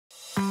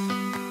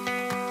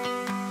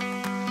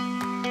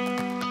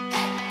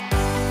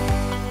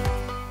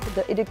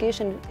The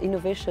Education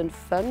Innovation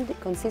Fund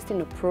consists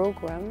in a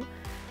program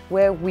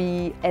where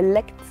we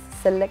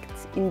select,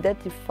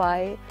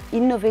 identify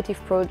innovative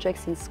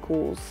projects in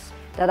schools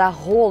that are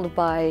held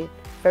by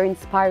very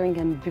inspiring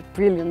and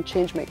brilliant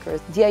changemakers.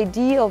 The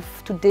idea of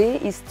today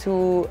is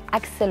to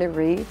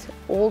accelerate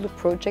all the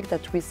projects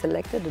that we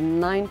selected, the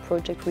 9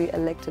 projects we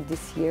elected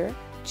this year,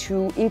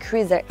 to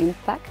increase their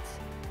impact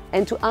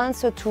and to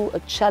answer to a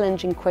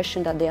challenging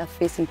question that they are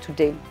facing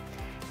today.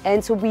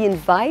 And so we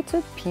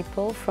invited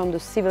people from the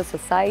civil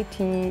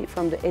society,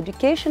 from the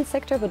education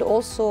sector, but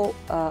also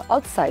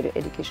outside the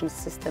education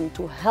system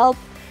to help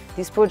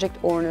these project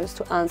owners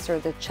to answer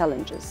the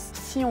challenges.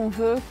 Si on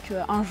veut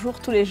qu'un jour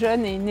tous les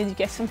jeunes aient une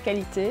éducation de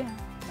qualité,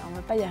 on ne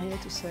va pas y arriver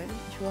tout seul.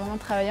 Il faut vraiment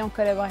travailler en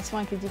collaboration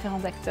avec les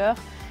différents acteurs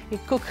et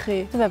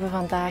co-créer. We hebben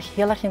vandaag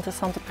heel erg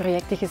interessante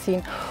projecten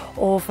gezien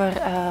over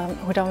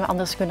hoe dat we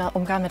anders kunnen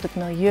omgaan met het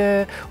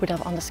milieu, hoe dat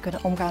we anders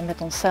kunnen omgaan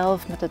met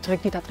onszelf, met de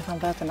druk die dat er van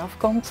buitenaf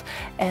komt.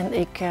 En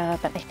ik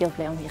ben echt heel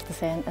blij om hier te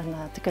zijn en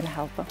te kunnen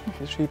helpen.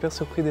 Je suis hyper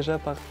surpris déjà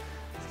par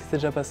ce qui s'est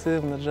déjà passé.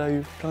 On a déjà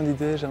eu plein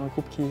d'idées. J'ai un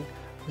groupe qui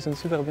fonctionne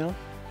super bien.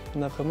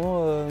 On a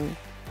vraiment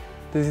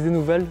des idées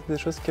nouvelles, des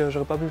choses que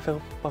j'aurais pas pu faire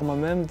par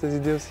moi-même, des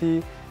idées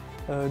aussi,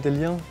 des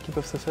liens qui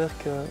peuvent se faire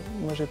que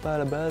moi j'ai pas à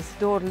la base.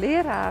 Door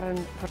leraren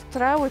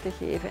vertrouwen te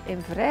geven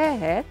in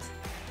vrijheid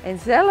en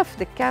zelf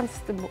de kans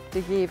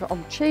te geven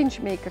om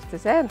changemaker te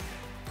zijn,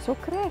 zo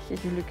krijg je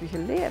gelukkige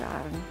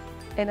leraren.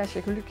 En als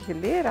je gelukkige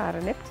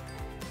leraren hebt,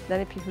 dan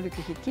heb je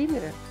gelukkige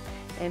kinderen.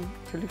 En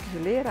gelukkige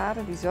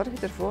leraren die zorgen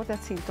ervoor dat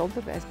ze in het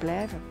onderwijs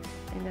blijven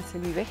en dat ze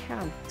niet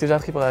weggaan. Ce que j'ai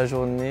appris pendant la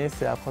journée,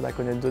 c'est apprendre à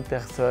connaître d'autres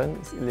personnes,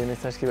 les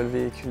messages qu'ils veulent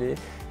véhiculer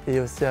et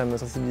aussi à me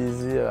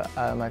sensibiliser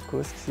à ma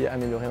cause qui est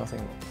améliorer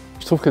l'enseignement.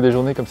 Je trouve que des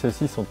journées comme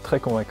celle-ci sont très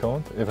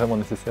convaincantes et vraiment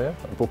nécessaires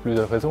pour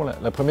plusieurs raisons.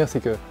 La première,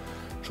 c'est que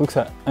je trouve que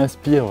ça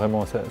inspire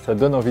vraiment, ça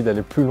donne envie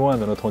d'aller plus loin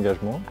dans notre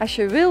engagement. Als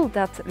je wil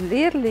dat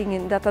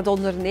leerlingen, dat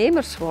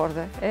ondernemers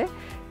worden,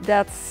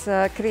 dat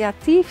ze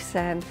creatief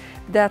zijn,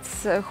 dat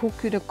ze goed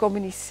kunnen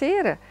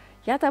communiceren,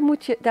 ja,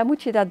 dan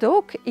moet je dat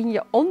ook in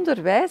je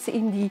onderwijs,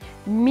 in die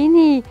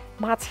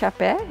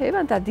mini-maatschappij,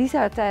 want dat is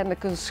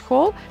uiteindelijk een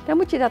school, dan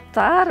moet je dat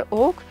daar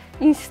ook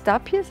in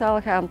stapjes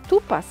al gaan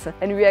toepassen.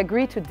 And we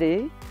agree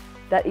today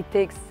that it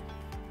takes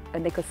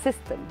an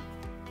ecosystem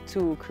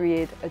to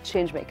create a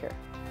changemaker.